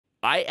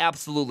I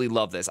absolutely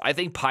love this. I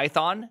think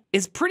Python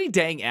is pretty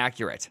dang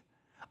accurate.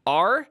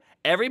 R,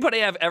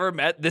 everybody I've ever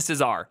met, this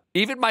is R.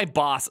 Even my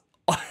boss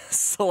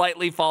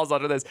slightly falls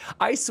under this.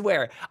 I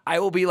swear, I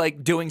will be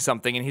like doing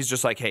something and he's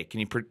just like, hey, can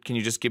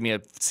you just give me a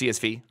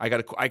CSV?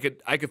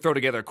 I could throw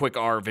together a quick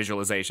R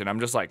visualization. I'm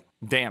just like,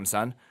 damn,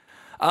 son.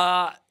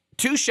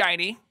 Too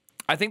shiny.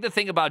 I think the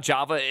thing about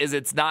Java is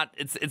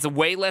it's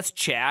way less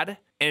Chad.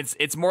 And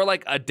it's more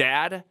like a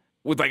dad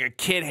with like a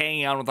kid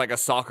hanging out with like a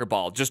soccer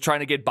ball, just trying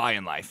to get by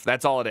in life.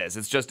 That's all it is.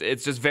 It's just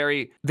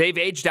very, they've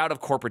aged out of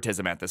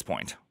corporatism at this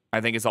point. I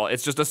think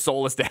it's just a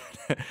soulless dad.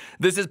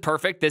 This is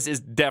perfect. This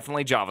is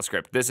definitely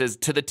JavaScript. This is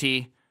to the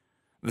T.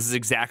 This is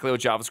exactly what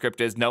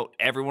JavaScript is. Note,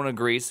 everyone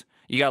agrees.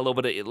 You got a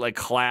little bit of like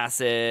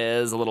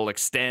classes, a little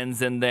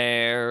extends in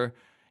there.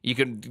 You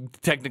can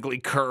technically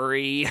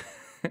curry.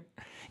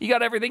 You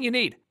got everything you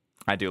need.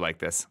 I do like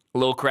this. A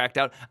little cracked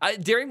out.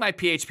 During my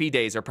PHP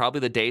days are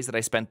probably the days that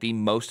I spent the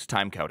most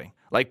time coding.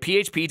 Like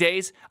PHP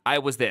days, I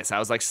was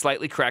like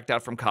slightly cracked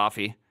out from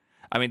coffee.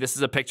 I mean, this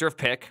is a picture of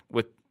Pick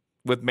with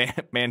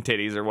man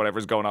titties or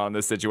whatever's going on in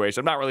this situation.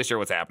 I'm not really sure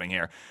what's happening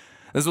here.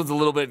 This is a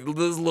little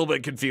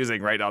bit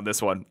confusing right on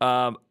this one.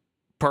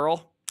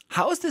 Perl,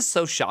 how is this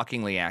so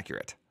shockingly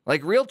accurate?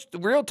 Like real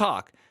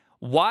talk.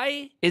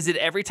 Why is it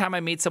every time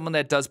I meet someone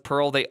that does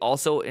Perl, they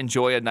also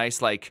enjoy a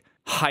nice like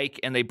hike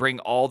and they bring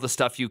all the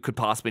stuff you could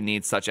possibly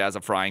need, such as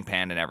a frying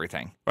pan and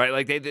everything, right?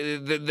 Like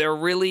they're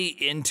really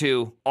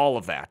into all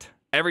of that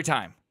every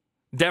time.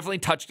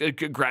 Definitely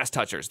grass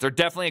touchers. They're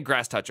definitely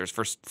grass touchers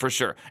for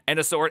sure. And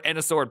a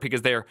sword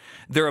because they're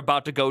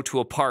about to go to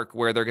a park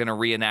where they're gonna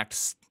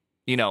reenact,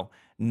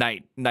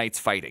 knights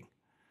fighting.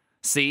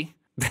 See?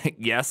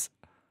 Yes.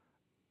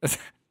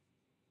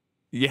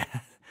 Yeah.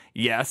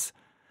 Yes.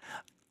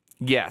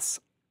 Yes.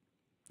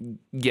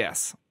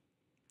 Yes.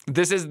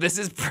 This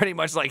is pretty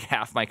much like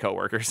half my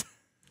coworkers.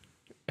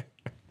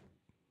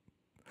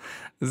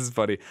 This is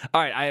funny.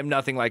 All right, I am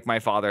nothing like my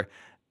father.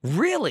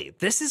 Really?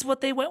 This is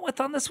what they went with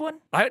on this one?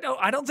 I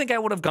don't think I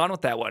would have gone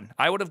with that one.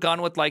 I would have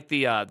gone with like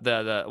the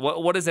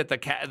what is it? The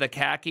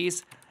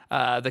khakis,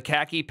 the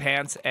khaki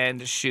pants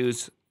and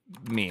shoes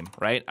meme,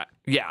 right?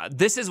 Yeah,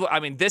 this is what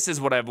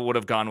I would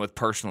have gone with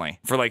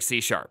personally for like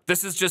C#.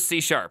 This is just C#.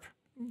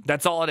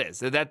 That's all it is.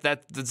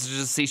 That's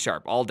just C#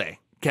 all day.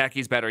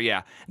 Khaki's better,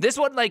 yeah. This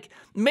one, like,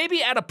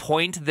 maybe at a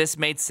point this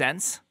made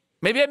sense.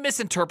 Maybe I'm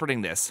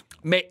misinterpreting this.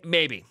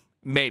 Maybe.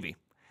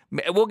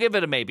 We'll give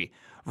it a maybe.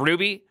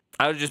 Ruby,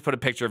 I would just put a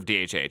picture of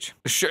DHH.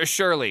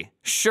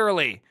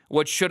 Surely,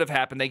 what should have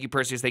happened, thank you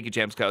Perseus, thank you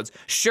James Codes,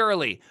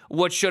 surely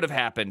what should have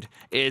happened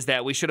is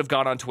that we should have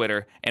gone on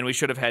Twitter and we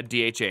should have had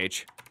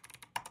DHH.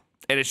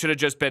 And it should have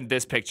just been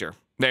this picture.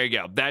 There you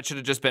go. That should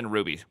have just been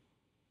Ruby.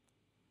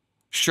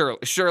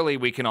 Surely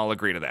we can all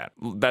agree to that.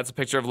 That's a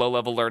picture of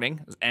low-level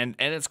learning, and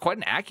it's quite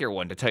an accurate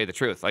one, to tell you the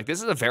truth. Like,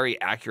 this is a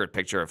very accurate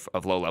picture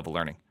of low-level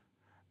learning.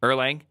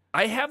 Erlang,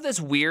 I have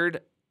this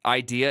weird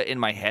idea in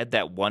my head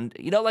that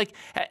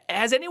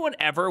has anyone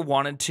ever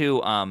wanted to,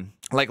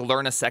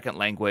 learn a second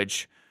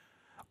language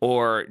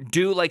or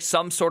do, like,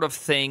 some sort of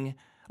thing,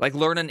 like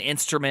learn an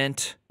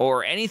instrument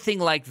or anything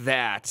like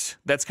that,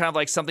 that's kind of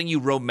like something you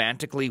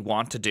romantically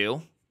want to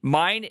do?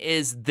 Mine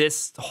is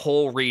this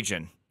whole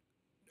region.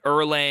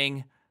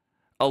 Erlang,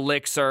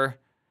 Elixir,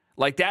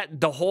 like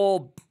that, the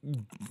whole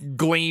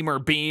Gleam or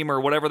Beam or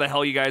whatever the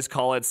hell you guys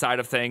call it side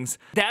of things.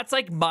 That's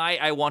like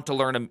I want to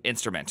learn an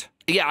instrument.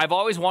 Yeah, I've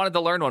always wanted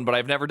to learn one, but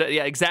I've never done.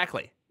 Yeah,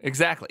 exactly.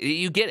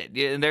 You get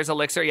it. And there's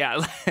Elixir.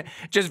 Yeah,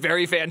 just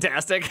very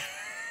fantastic.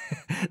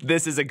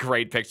 This is a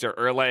great picture.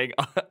 Erlang,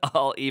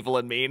 all evil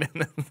and mean,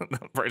 and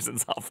the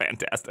person's all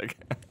fantastic.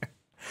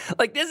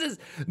 Like this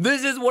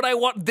is what I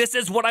want. This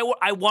is what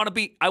I want to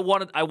be.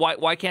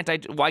 Why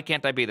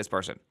can't I be this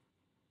person?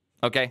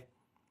 Okay,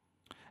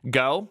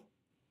 go.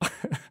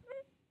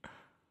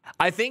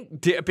 I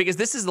think because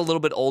this is a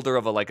little bit older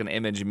of an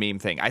image meme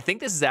thing. I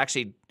think this is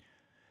actually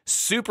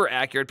super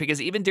accurate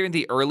because even during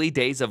the early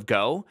days of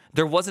Go,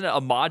 there wasn't a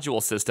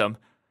module system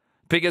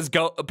because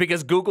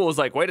Google was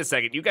like, wait a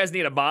second, you guys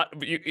need a mod.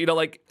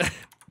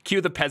 Cue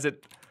the peasant,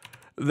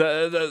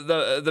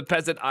 the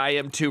peasant. I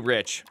am too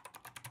rich.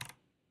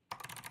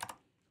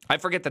 I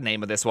forget the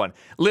name of this one.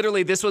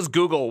 Literally, this was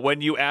Google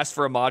when you asked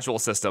for a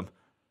module system.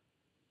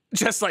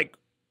 Just like,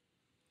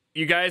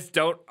 you guys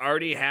don't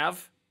already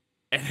have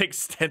an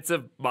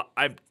extensive...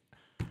 I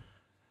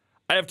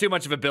have too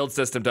much of a build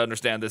system to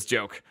understand this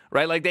joke,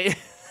 right? Like, they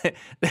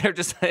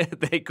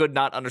could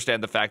not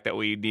understand the fact that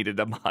we needed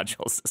a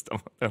module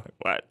system.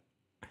 What?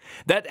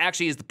 That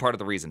actually is the part of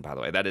the reason, by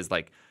the way. That is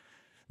like,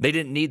 they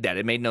didn't need that.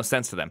 It made no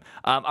sense to them.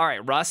 All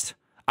right, Rust.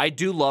 I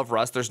do love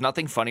Rust. There's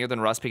nothing funnier than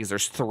Rust because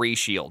there's 3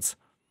 shields.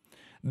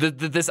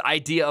 This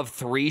idea of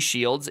 3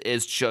 shields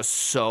is just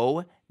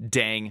so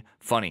dang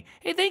funny.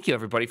 Hey, thank you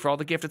everybody for all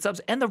the gifted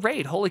subs and the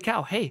raid. Holy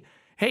cow! Hey,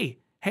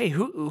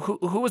 who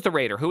was the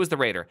raider? Who was the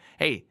raider?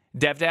 Hey,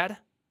 DevDad,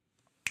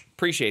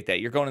 appreciate that.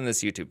 You're going in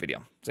this YouTube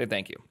video. Say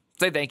thank you.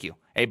 Say thank you.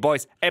 Hey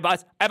boys. Hey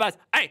boss. Hey boss.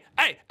 Hey.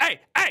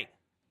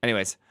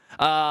 Anyways,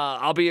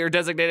 I'll be your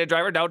designated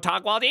driver. Don't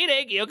talk while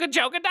eating. You can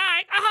choke and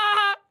die.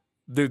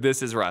 Dude,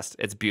 this is Rust.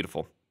 It's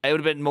beautiful. It would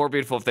have been more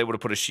beautiful if they would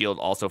have put a shield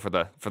also for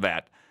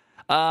that.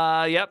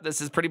 Yep,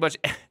 this is pretty much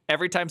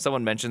every time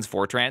someone mentions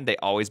Fortran, they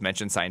always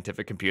mention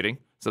scientific computing.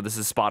 So this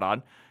is spot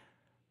on.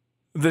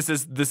 This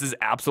is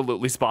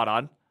absolutely spot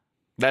on.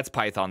 That's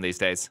Python these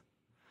days.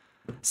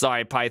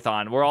 Sorry,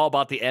 Python. We're all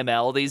about the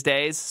ML these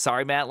days.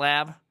 Sorry,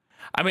 MATLAB.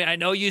 I mean, I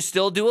know you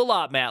still do a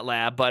lot,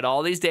 MATLAB, but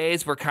all these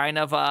days we're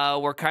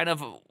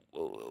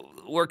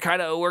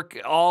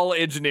all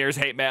engineers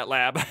hate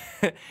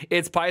MATLAB.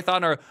 It's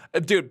Python or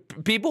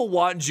dude, people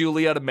want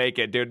Julia to make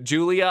it, dude.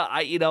 Julia,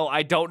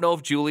 I don't know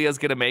if Julia's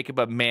gonna make it,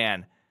 but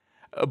man,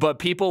 but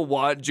people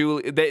want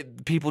Julia.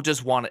 People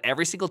just want it.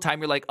 Every single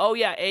time you're like, oh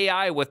yeah,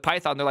 AI with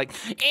Python, they're like,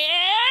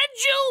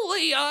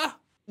 Julia,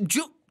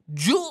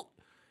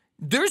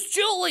 there's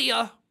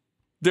Julia.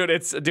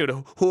 Dude,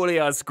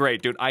 Julia's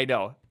great, dude. I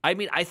know. I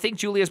mean, I think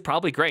Julia's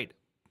probably great.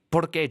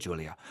 Por qué,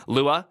 Julia?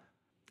 Lua,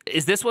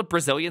 is this what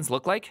Brazilians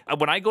look like?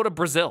 When I go to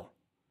Brazil,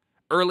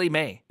 early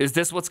May, is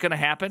this what's going to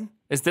happen?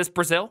 Is this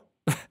Brazil?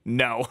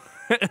 No.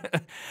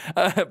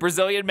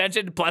 Brazilian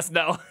mentioned, plus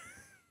no.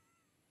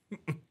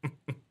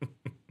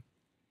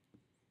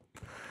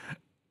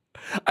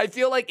 I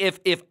feel like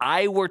if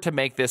I were to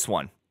make this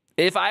one,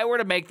 it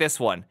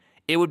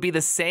would be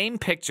the same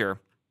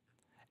picture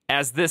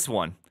as this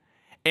one.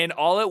 And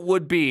all it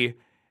would be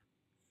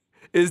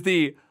is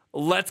the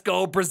let's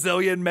go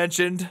Brazilian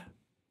mentioned.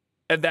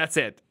 And that's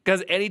it.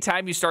 Because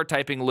anytime you start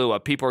typing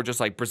Lua, people are just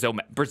like, Brazil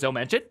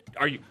mentioned?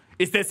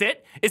 Is this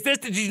it?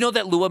 Did you know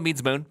that Lua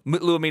means moon?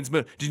 Lua means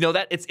moon. Did you know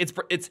that?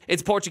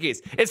 It's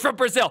Portuguese. It's from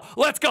Brazil.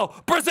 Let's go,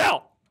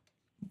 Brazil!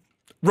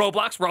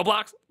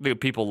 Roblox.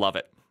 Dude, people love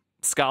it.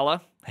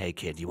 Scala. Hey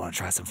kid, you want to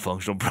try some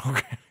functional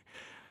programming?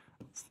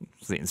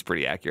 Seems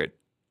pretty accurate.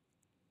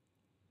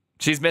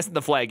 She's missing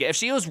the flag. If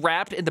she was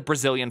wrapped in the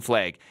Brazilian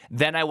flag,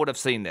 then I would have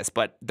seen this.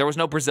 But there was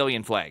no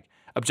Brazilian flag.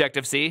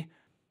 Objective C.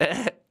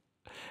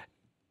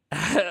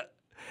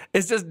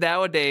 It's just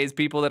nowadays,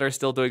 people that are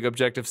still doing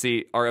Objective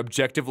C are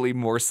objectively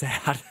more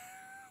sad.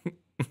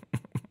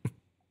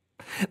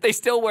 They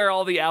still wear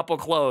all the Apple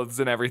clothes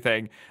and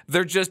everything.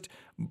 They're just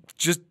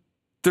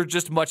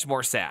much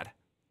more sad.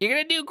 You're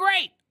gonna do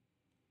great.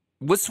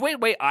 Was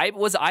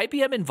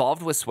IBM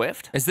involved with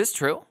Swift? Is this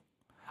true?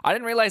 I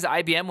didn't realize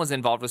IBM was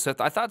involved with Swift.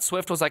 I thought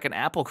Swift was like an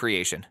Apple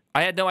creation.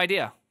 I had no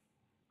idea.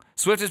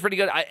 Swift is pretty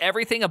good.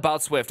 Everything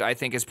about Swift, I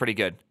think, is pretty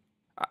good.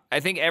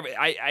 I think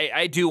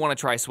I do want to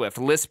try Swift.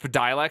 Lisp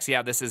dialects,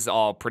 yeah, this is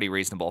all pretty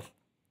reasonable.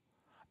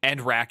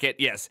 And Racket,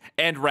 yes.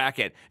 And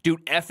Racket.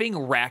 Dude,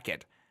 effing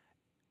Racket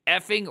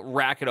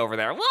over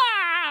there.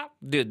 Wah!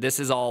 Dude,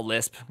 this is all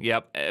Lisp.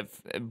 Yep.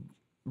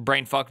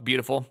 Brainfuck,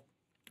 beautiful.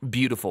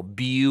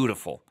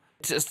 Beautiful.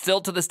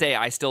 Still to this day,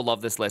 I still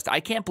love this list.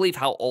 I can't believe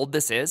how old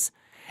this is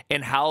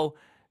and how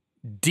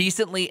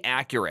decently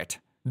accurate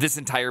this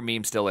entire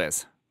meme still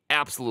is.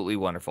 Absolutely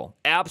wonderful.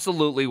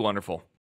 Absolutely wonderful.